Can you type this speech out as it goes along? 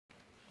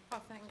I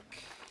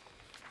think.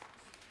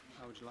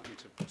 How would you like me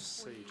to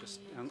proceed? Just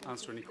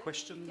answer any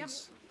questions? Yep.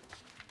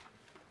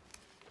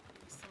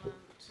 Excellent.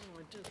 Oh,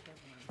 I did have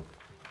one.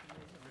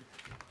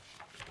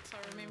 So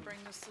remembering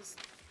this is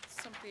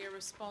simply a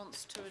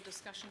response to a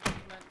discussion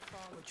document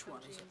from Which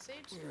one is GNZ.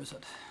 it? Where is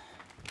it?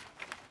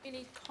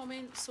 Any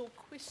comments or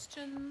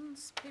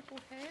questions people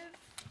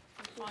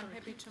have? I'm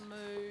happy to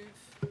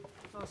move.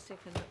 I'll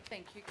second it.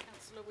 Thank you,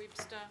 Councillor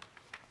Webster.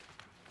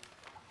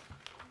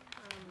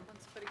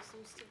 Once a bit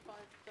exhausted by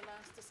the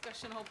last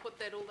discussion, I'll put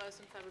that. All those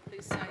in favour,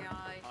 please say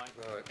aye.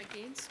 Aye.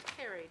 Against?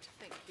 Carried.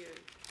 Thank you.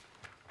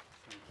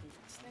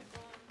 That's that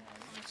one.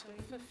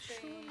 Item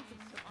 15,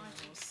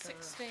 item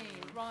 16.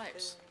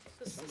 Right.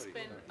 This has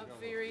been a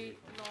very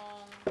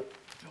long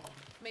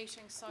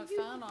meeting so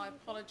far, and I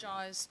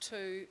apologise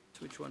to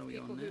Which one are we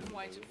people on who've now?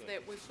 waited for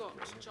that. We've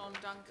got John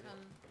Duncan,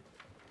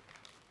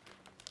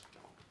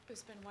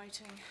 who's been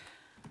waiting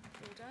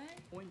all day.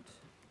 Point.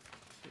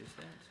 Where's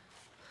that?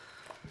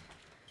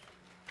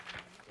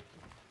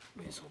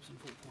 Where's Hobson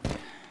Point?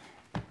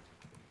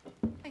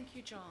 Thank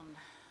you, John.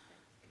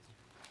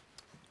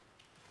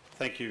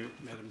 Thank you,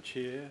 Madam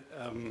Chair.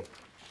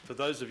 For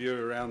those of you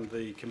around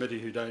the committee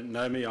who don't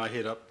know me, I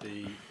head up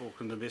the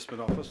Auckland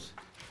Investment Office,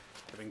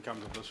 having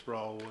come to this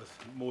role with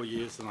more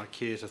years than I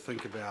care to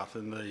think about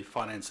in the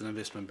finance and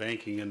investment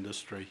banking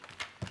industry,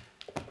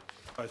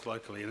 both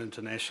locally and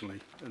internationally.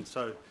 And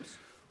so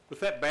with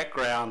that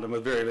background and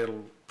with very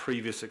little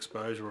previous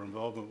exposure or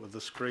involvement with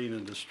the screen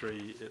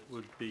industry, it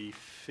would be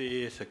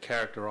fair to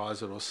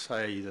characterise it or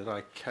say that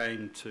I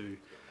came to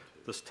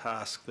this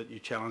task that you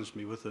challenged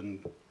me with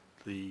in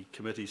the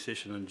committee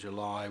session in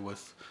July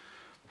with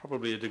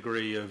probably a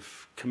degree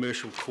of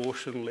commercial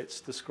caution,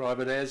 let's describe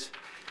it as.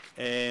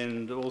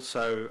 And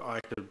also I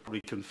could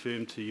probably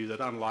confirm to you that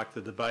unlike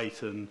the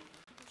debate in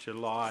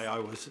July, I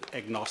was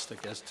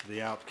agnostic as to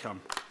the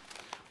outcome.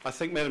 I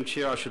think, Madam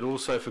Chair, I should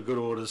also, for good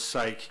order's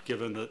sake,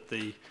 given that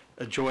the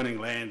adjoining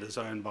land is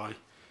owned by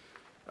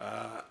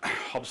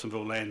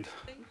Hobsonville Land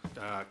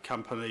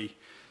Company,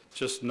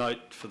 just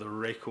note for the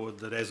record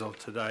that as of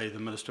today, the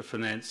Minister of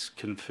Finance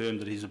confirmed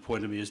that he's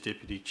appointed me as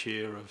Deputy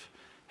Chair of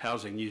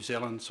Housing New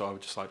Zealand, so I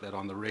would just like that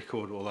on the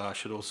record, although I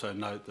should also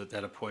note that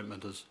that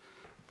appointment has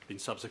been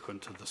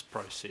subsequent to this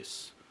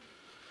process.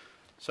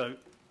 So,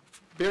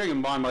 bearing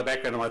in mind my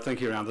background and my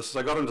thinking around this, as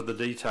I got into the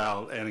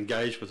detail and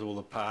engaged with all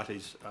the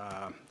parties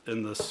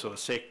in this sort of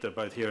sector,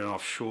 both here and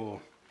offshore,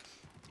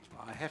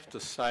 I have to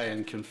say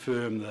and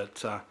confirm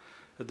that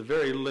at the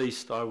very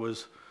least I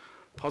was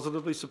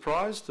positively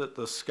surprised at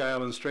the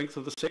scale and strength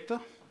of the sector,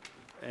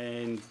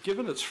 and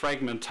given its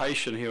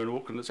fragmentation here in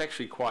Auckland, it's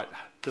actually quite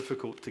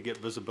difficult to get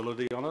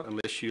visibility on it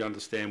unless you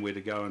understand where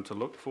to go and to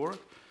look for it.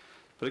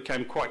 But it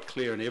came quite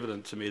clear and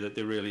evident to me that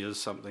there really is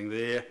something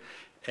there,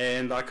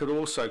 and I could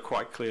also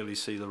quite clearly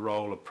see the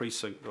role a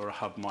precinct or a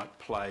hub might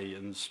play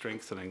in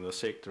strengthening the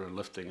sector and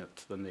lifting it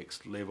to the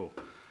next level.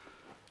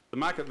 The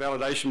market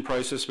validation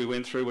process we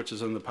went through, which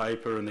is in the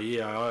paper, and the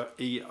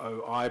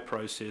EOI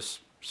process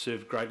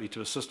served greatly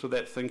to assist with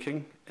that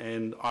thinking,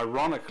 and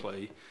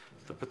ironically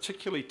the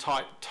particularly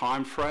tight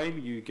time frame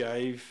you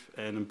gave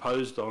and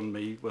imposed on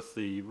me with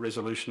the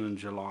resolution in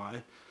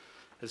July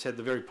has had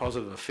the very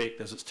positive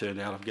effect, as it's turned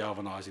out, of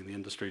galvanising the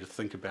industry to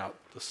think about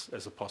this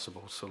as a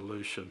possible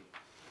solution.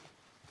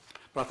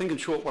 But I think in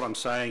short what I'm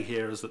saying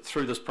here is that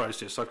through this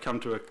process I've come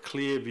to a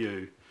clear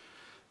view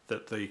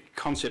that the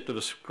concept of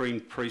a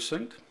screen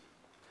precinct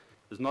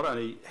is not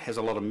only has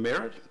a lot of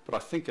merit, but I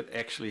think it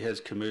actually has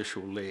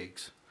commercial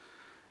legs.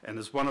 And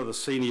as one of the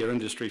senior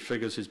industry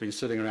figures who's been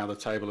sitting around the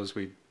table as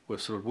we were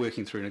sort of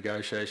working through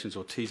negotiations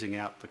or teasing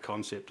out the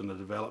concept and the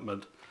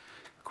development,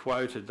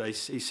 quoted,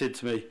 he said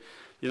to me,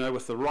 you know,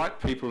 with the right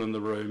people in the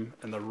room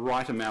and the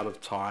right amount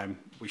of time,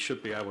 we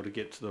should be able to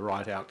get to the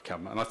right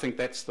outcome. And I think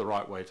that's the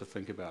right way to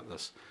think about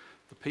this.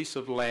 The piece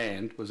of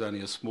land was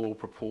only a small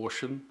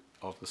proportion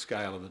of the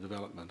scale of the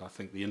development. I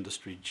think the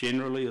industry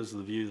generally is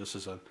the view this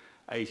is an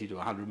 $80 to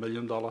 $100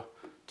 million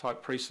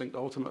type precinct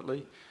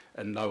ultimately,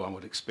 and no one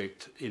would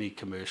expect any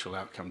commercial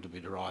outcome to be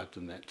derived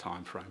in that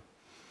time frame.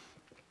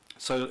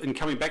 So in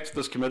coming back to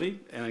this committee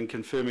and in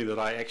confirming that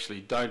I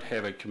actually don't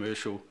have a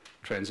commercial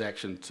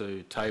transaction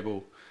to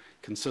table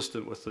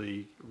consistent with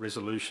the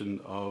resolution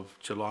of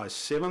July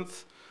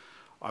 7th,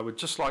 I would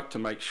just like to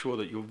make sure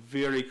that you're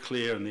very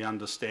clear in the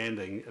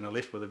understanding and are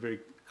left with a very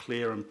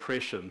clear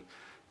impression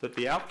that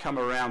the outcome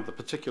around the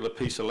particular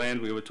piece of land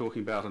we were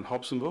talking about in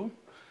Hobsonville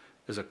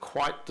is a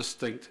quite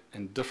distinct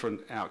and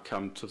different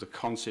outcome to the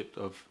concept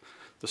of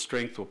the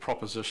strength or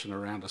proposition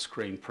around a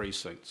screen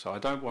precinct. So I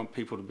don't want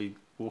people to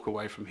walk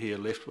away from here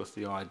left with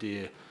the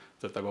idea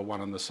that they were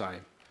one and the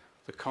same.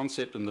 The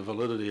concept and the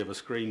validity of a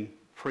screen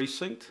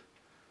precinct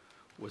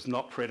was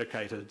not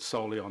predicated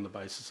solely on the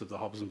basis of the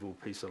Hobsonville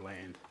piece of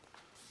land.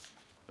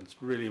 It's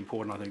really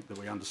important, I think, that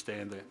we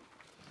understand that.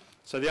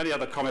 So the only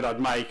other comment I'd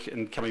make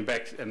in coming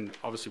back and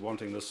obviously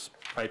wanting this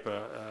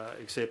paper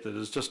accepted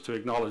is just to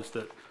acknowledge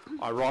that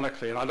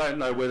ironically, and I don't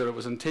know whether it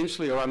was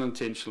intentionally or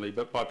unintentionally,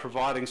 but by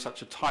providing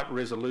such a tight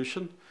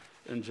resolution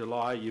in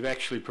July, you've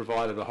actually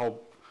provided a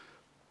whole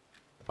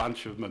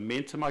bunch of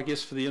momentum, I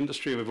guess, for the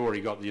industry. We've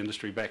already got the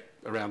industry back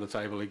around the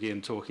table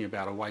again talking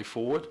about a way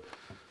forward.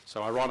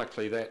 So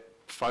ironically, that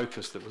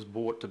focus that was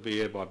brought to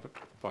bear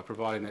by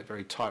providing that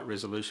very tight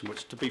resolution,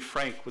 which, to be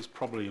frank, was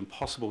probably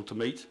impossible to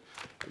meet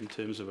in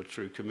terms of a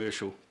true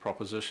commercial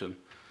proposition,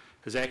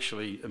 has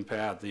actually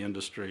empowered the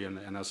industry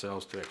and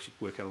ourselves to actually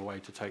work out a way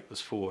to take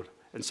this forward.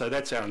 And so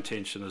that's our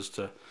intention, is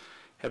to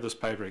have this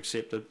paper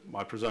accepted.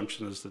 My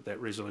presumption is that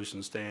that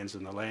resolution stands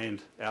and the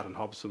land out in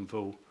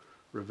Hobsonville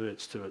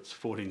reverts to its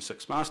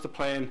 14.6 master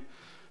plan,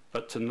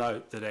 but to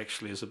note that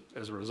actually as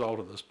a result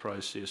of this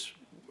process,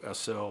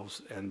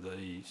 ourselves and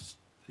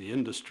the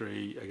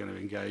industry are going to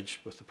engage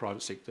with the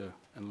private sector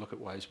and look at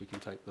ways we can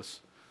take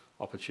this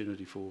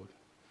opportunity forward.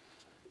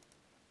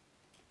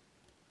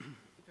 Thank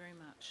you very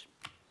much.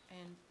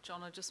 And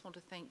John, I just want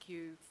to thank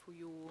you for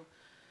your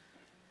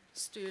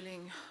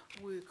sterling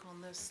work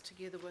on this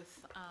together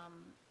with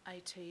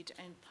ATEED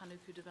and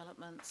Panuku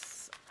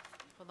Developments.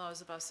 For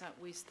those of us out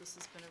west, this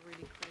has been a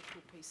really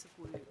critical piece of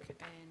work,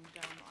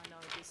 and I know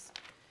there's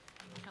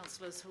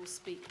councillors who will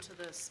speak to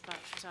this, but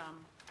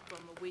from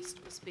a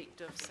west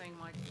perspective, seeing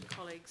my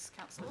colleagues,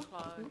 Councillor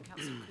Clow and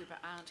Councillor Cooper,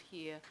 aren't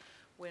here,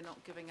 we're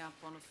not giving up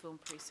on a film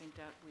precinct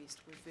out west.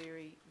 We're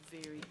very,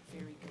 very,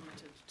 very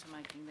committed to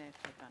making that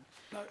happen.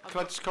 No,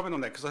 can I just comment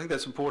on that? Because I think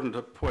that's important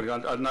to point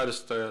out. I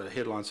noticed a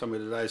headline somewhere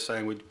today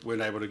saying we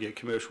weren't able to get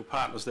commercial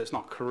partners. That's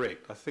not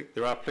correct. I think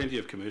there are plenty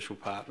of commercial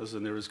partners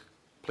and there is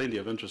plenty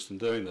of interest in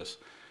doing this.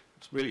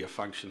 It's really a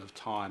function of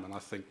time, and I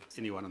think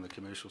anyone in the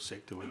commercial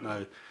sector would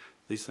know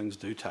these things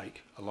do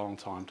take a long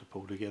time to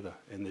pull together,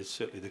 and there's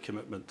certainly the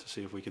commitment to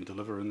see if we can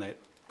deliver in that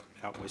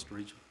out west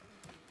region.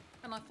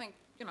 And I think,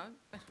 you know,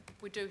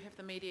 we do have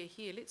the media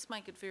here. Let's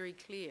make it very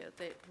clear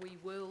that we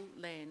will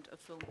land a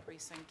film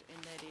precinct in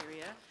that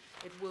area.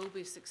 It will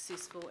be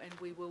successful and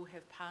we will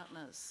have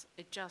partners.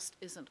 It just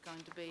isn't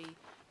going to be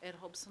at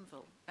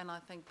Hobsonville. And I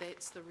think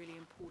that's the really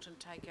important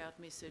take-out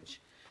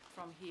message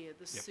from here.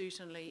 This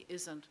certainly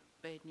isn't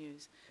bad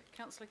news.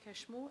 Councillor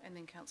Cashmore and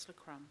then Councillor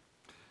Crum.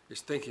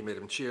 Yes, thank you,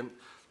 Madam Chair.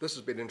 This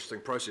has been an interesting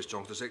process,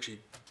 John, because it's actually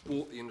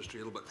brought the industry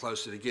a little bit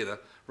closer together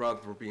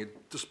rather than being a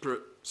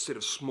disparate set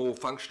of small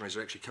functionaries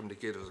that actually come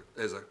together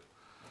as a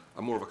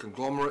more of a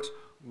conglomerate.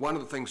 One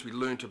of the things we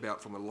learnt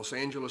about from the Los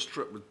Angeles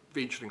trip with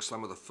venturing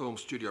some of the film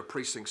studio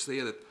precincts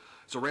there, that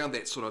it's around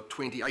that sort of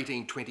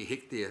 18, 20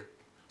 hectare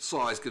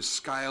size, gives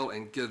scale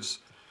and gives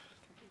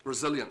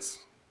resilience.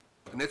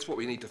 And that's what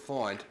we need to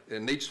find.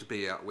 It needs to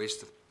be out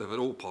west, if at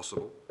all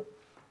possible.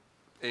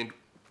 And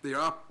there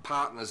are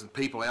partners and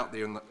people out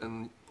there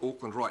in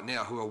Auckland right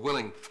now who are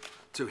willing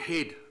to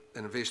head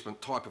an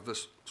investment type of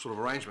this sort of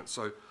arrangement.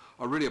 So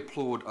I really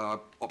applaud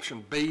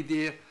option B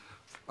there.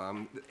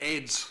 It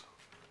adds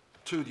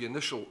to the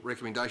initial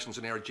recommendations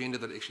in our agenda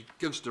that actually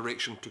gives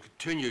direction to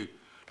continue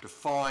to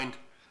find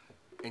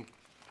and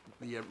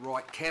the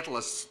right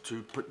catalysts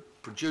to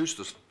produce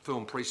this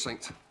film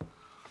precinct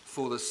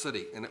for the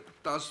city. And it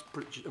does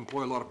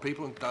employ a lot of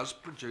people and does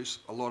produce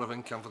a lot of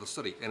income for the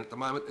city. And at the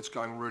moment, it's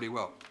going really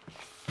well.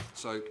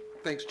 So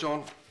thanks,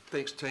 John.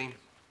 Thanks, team.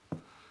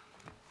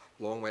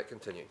 Long way to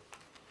continue.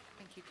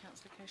 Thank you,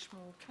 Councillor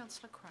Cashmore.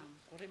 Councillor Crum.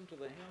 What happened to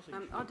the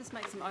housing? I'll just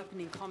make some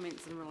opening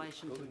comments in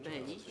relation to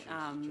B,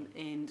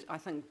 and I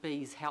think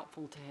B is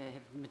helpful to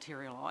have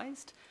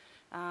materialised.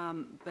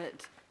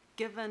 But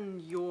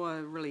given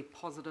your really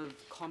positive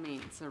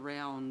comments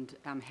around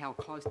how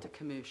close to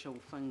commercial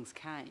things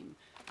came,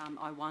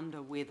 I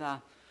wonder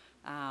whether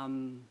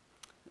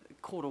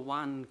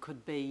Q1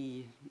 could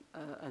be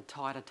a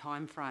tighter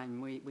time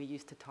frame. We're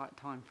used to tight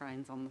time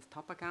frames on this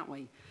topic, aren't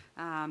we?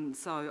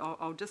 So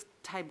I'll just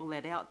table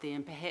that out there,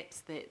 and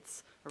perhaps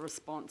that's a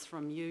response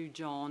from you,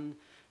 John.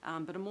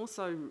 But I'm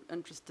also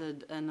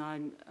interested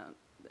in,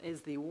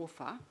 as the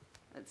author,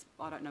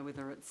 I don't know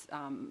whether it's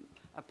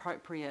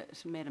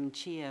appropriate, Madam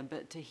Chair,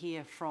 but to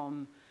hear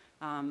from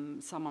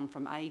someone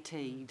from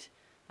ATEED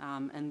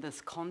in this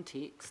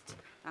context,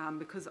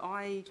 because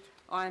I'd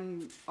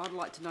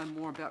like to know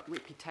more about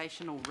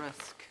reputational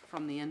risk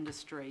from the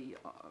industry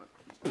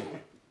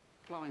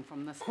flowing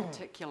from this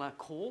particular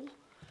call.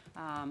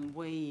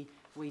 We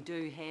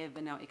do have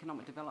in our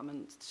economic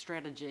development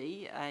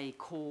strategy a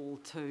call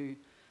to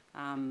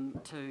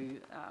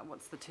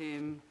what's the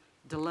term?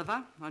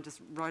 Deliver. I just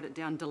wrote it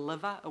down.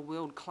 Deliver a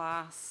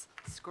world-class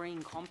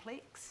screen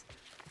complex.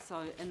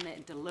 So in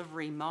that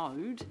delivery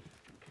mode,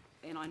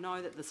 and I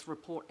know that this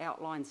report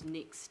outlines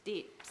next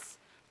steps,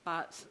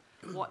 but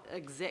what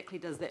exactly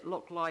does that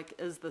look like?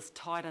 Is this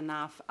tight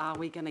enough? Are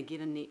we going to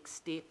get a next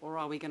step, or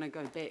are we going to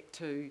go back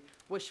to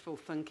wishful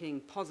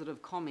thinking,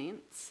 positive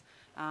comments,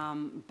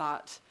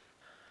 but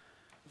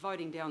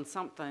voting down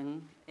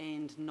something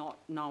and not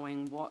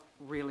knowing what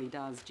really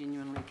does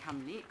genuinely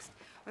come next?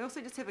 I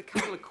also just have a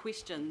couple of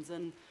questions,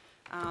 and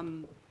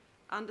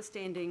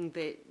understanding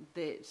that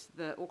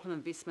the Auckland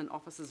Investment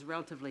Office is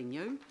relatively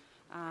new.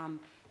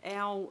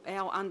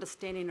 Our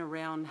understanding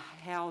around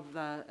how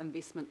the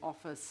Investment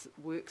Office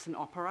works and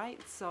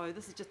operates, so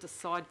this is just a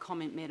side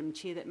comment, Madam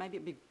Chair, that maybe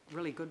it'd be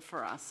really good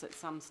for us at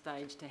some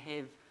stage to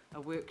have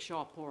a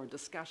workshop or a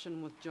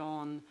discussion with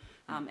John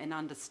and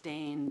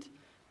understand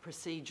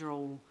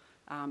procedural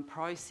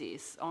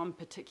process. I'm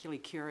particularly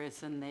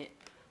curious in that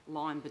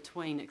line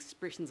between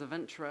expressions of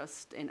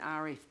interest and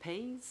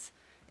RFPs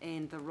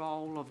and the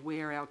role of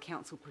where our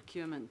council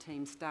procurement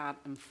teams start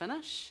and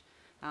finish.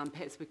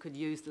 Perhaps we could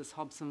use this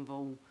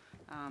Hobsonville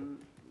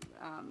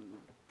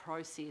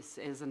process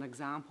as an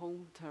example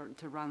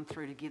to run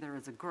through together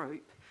as a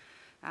group.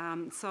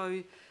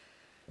 So,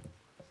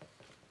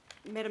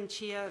 Madam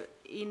Chair,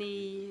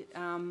 any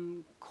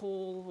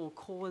call or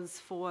cause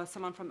for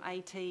someone from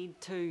AT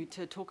to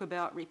talk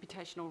about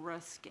reputational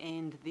risk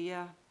and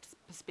their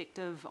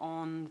perspective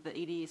on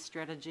the EDS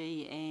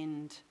strategy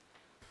and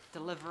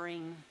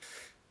delivering?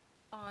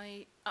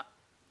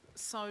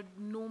 So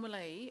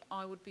normally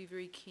I would be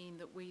very keen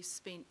that we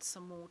spent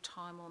some more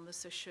time on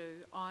this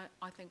issue. I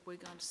think we're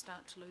going to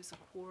start to lose a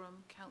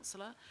quorum,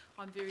 Councillor.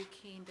 I'm very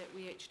keen that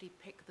we actually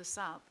pick this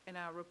up in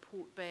our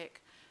report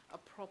back, a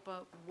proper,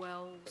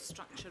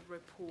 well-structured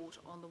report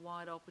on the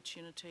wide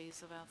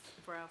opportunities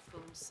for our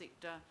film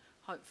sector,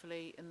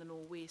 hopefully in the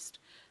Northwest,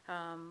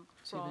 from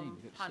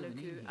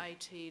Panuku,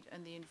 ATED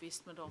and the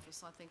Investment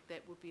Office. I think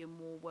that would be a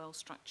more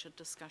well-structured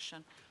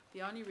discussion.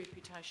 The only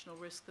reputational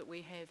risk that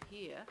we have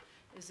here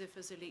is if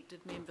as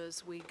elected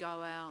members we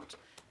go out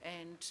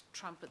and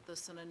trumpet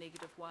this in a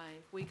negative way.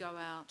 If we go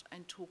out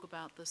and talk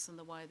about this in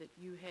the way that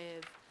you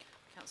have,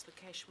 Councillor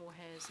Cashmore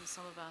has, and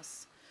some of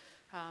us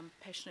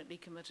passionately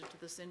committed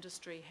to this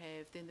industry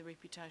have, then the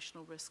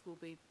reputational risk will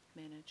be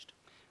managed.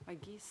 I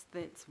guess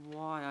that's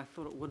why I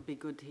thought it would be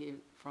good to hear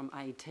from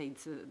AT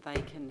so that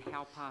they can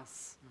help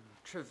us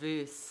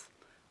traverse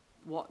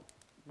what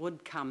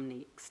would come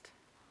next,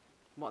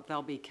 what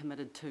they'll be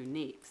committed to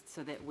next,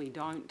 so that we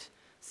don't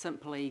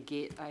simply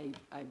get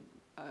a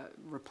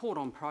report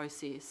on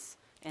process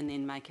and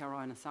then make our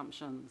own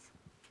assumptions.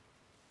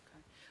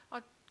 Okay.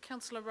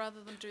 Councillor,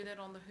 rather than do that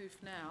on the hoof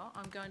now,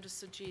 I'm going to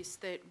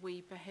suggest that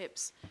we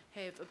perhaps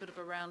have a bit of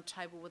a round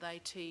table with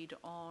ATED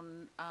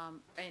on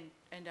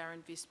and our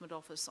Investment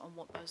Office on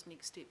what those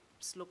next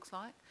steps look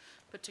like,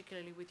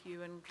 particularly with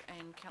you and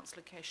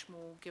Councillor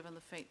Cashmore, given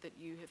the fact that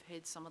you have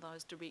had some of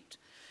those direct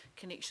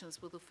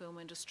connections with the film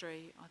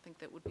industry. I think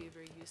that would be a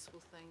very useful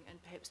thing,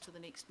 and perhaps to the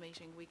next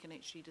meeting we can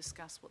actually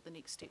discuss what the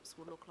next steps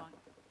will look like.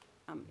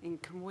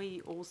 And can we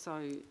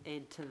also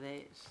add to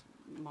that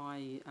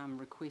my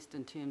request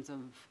in terms of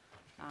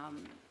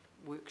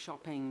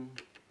workshopping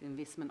the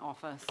Investment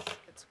Office,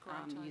 That's a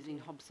great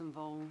using idea.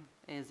 Hobsonville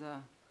as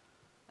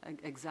an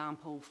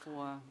example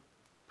for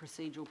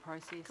procedural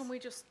process? Can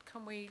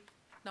we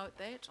note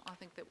that? I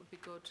think that would be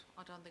good.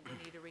 I don't think we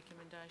need a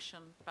recommendation,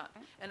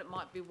 and it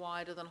might be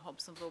wider than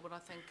Hobsonville, but I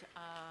think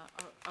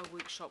a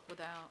workshop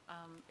with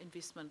our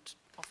Investment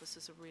Office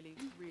is a really,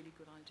 really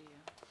good idea.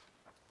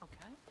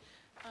 Okay.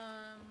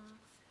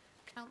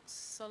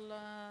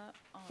 Councillor,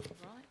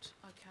 right,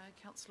 okay,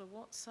 Councillor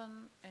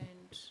Watson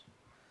and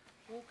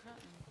Walker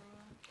and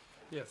Brewer.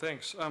 Yeah,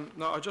 thanks.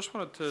 No, I just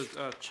wanted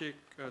to check,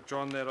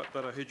 John, that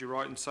I heard you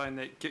right in saying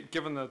that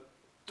given the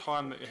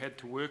time that you had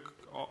to work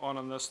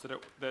on this, that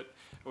it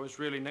was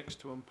really next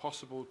to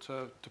impossible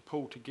to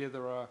pull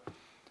together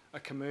a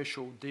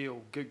commercial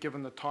deal,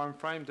 given the time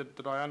frame.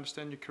 Did I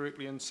understand you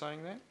correctly in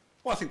saying that?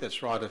 Well, I think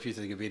that's right. If you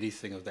think of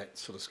anything of that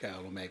sort of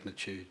scale or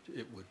magnitude,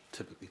 it would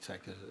typically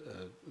take an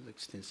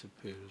extensive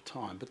period of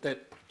time. But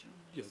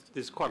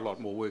there's quite a lot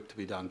more work to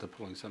be done to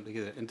pulling something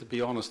together. And to be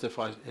honest, if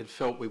I had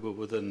felt we were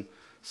within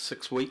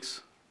 6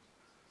 weeks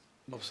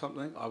of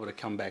something, I would have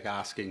come back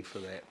asking for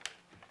that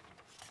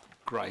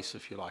grace,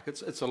 if you like.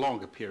 It's a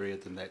longer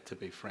period than that, to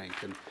be frank.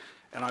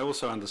 And I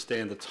also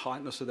understand the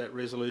tightness of that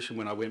resolution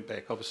when I went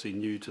back, obviously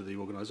new to the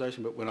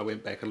organisation, but when I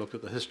went back and looked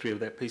at the history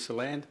of that piece of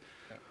land,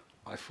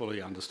 I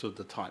fully understood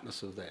the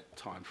tightness of that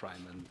time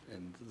frame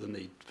and the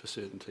need for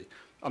certainty.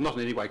 I'm not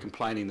in any way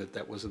complaining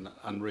that wasn't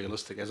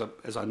unrealistic.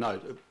 As I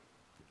note,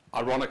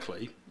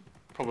 ironically,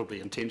 probably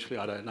intentionally,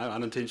 I don't know,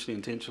 unintentionally,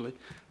 intentionally,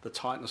 the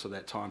tightness of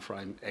that time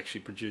frame actually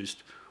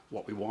produced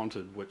what we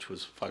wanted, which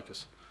was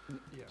focus.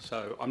 Yeah.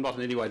 So I'm not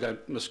in any way,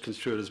 don't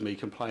misconstrue it as me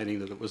complaining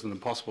that it was an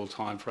impossible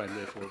time frame,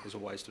 therefore it was a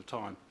waste of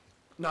time.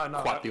 No.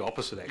 Quite the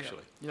opposite,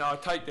 actually. Yeah. I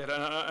take that,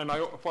 and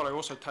what I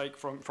also take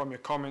from your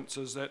comments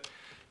is that,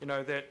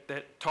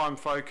 that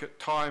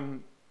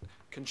time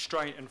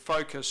constraint and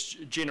focus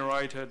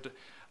generated,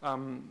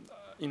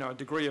 a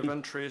degree of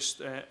interest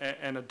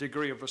and a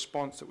degree of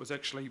response that was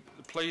actually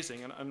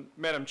pleasing. And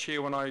Madam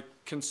Chair, when I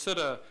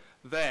consider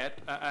that,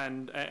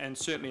 and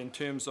certainly in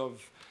terms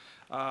of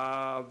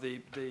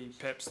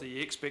perhaps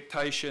the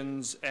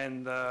expectations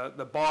and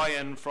the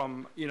buy-in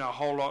from a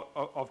whole lot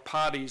of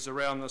parties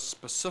around this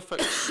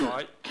specific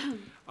site,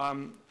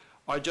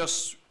 I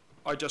just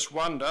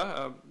wonder,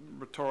 a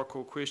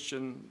rhetorical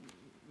question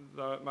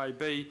though it may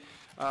be,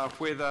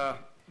 whether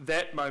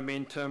that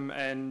momentum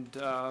and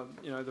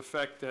the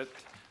fact that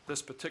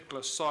this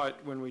particular site,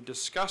 when we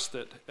discussed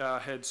it,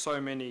 had so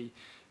many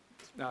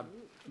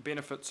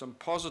benefits and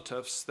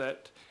positives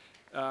that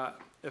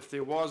if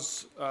there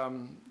was,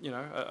 you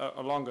know,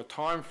 a longer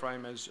time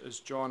frame,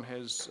 as John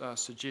has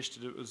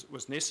suggested, it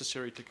was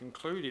necessary to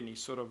conclude any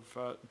sort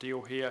of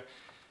deal here,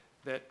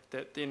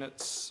 that then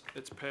it's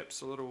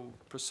perhaps a little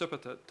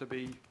precipitate to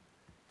be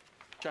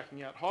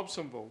chucking out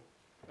Hobsonville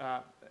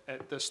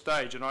at this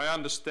stage. And I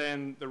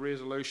understand the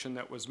resolution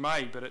that was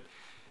made, but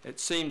it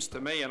seems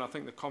to me, and I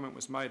think the comment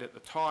was made at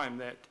the time,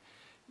 that,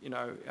 you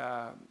know,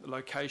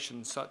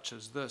 locations such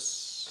as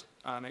this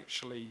aren't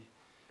actually,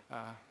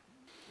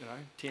 you know,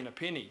 10 a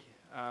penny.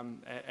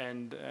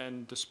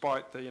 And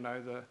despite the, you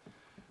know,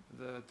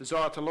 the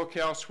desire to look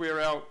elsewhere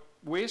out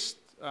west,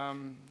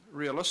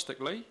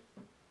 realistically,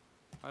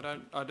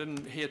 I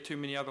didn't hear too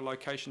many other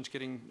locations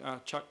getting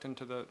chucked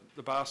into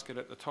the basket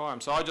at the time.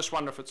 So I just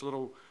wonder if it's a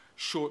little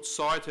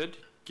short-sighted,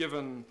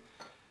 given,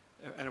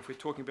 and if we're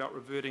talking about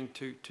reverting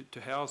to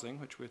housing,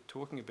 which we're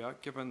talking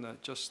about, given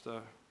that just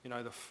the, you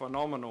know, the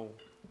phenomenal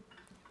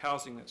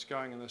housing that's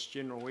going in this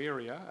general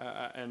area,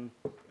 and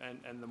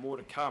the more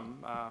to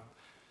come,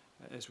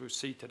 as we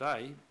see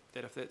today,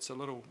 that if that's a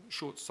little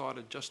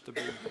short-sighted just to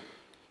be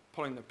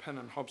pulling the pin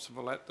in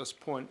Hobsonville at this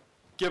point,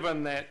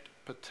 given that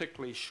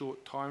particularly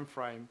short time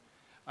frame,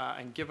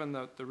 and given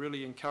the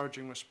really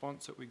encouraging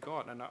response that we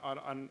got,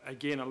 and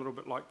again, a little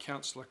bit like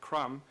Councillor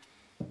Crum,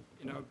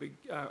 you know, it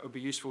would be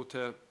useful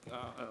to,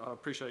 I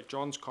appreciate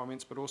John's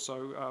comments, but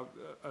also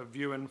a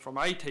view in from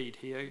ATEED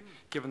here,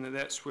 given that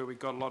that's where we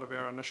got a lot of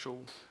our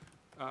initial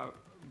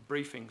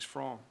briefings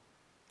from.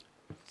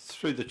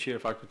 Through the chair,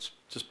 if I could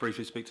just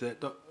briefly speak to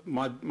that.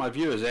 My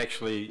view is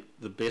actually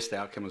the best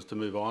outcome is to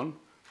move on,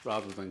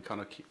 rather than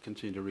kind of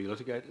continue to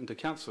relitigate. And to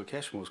Councillor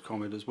Cashmore's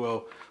comment as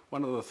well,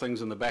 one of the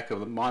things in the back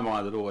of my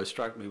mind that always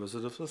struck me was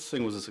that if this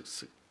thing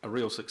was a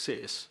real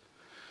success,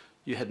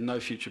 you had no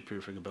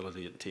future-proofing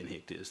ability at 10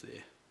 hectares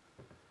there.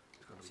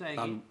 Say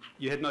again.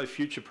 You had no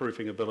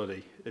future-proofing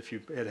ability. If you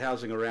had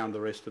housing around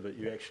the rest of it,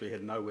 you actually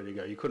had nowhere to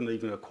go. You couldn't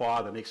even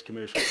acquire the next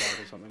commercial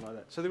site or something like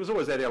that. So there was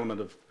always that element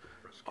of,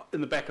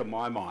 in the back of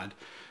my mind.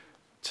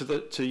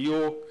 To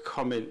your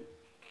comment,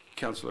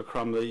 Councillor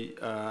Crum, the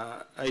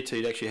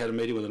ATEED actually had a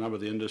meeting with a number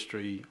of the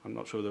industry. I'm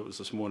not sure that it was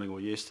this morning or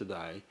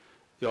yesterday.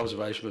 The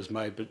observation was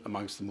made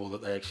amongst them all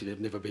that they actually have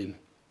never been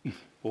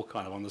all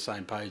kind of on the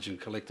same page and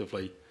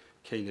collectively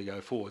keen to go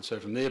forward. So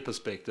from their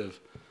perspective,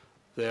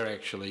 they're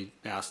actually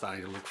now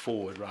starting to look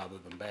forward rather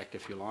than back,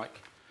 if you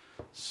like.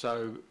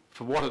 So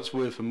for what it's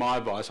worth, for my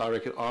advice, I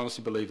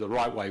honestly believe the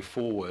right way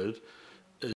forward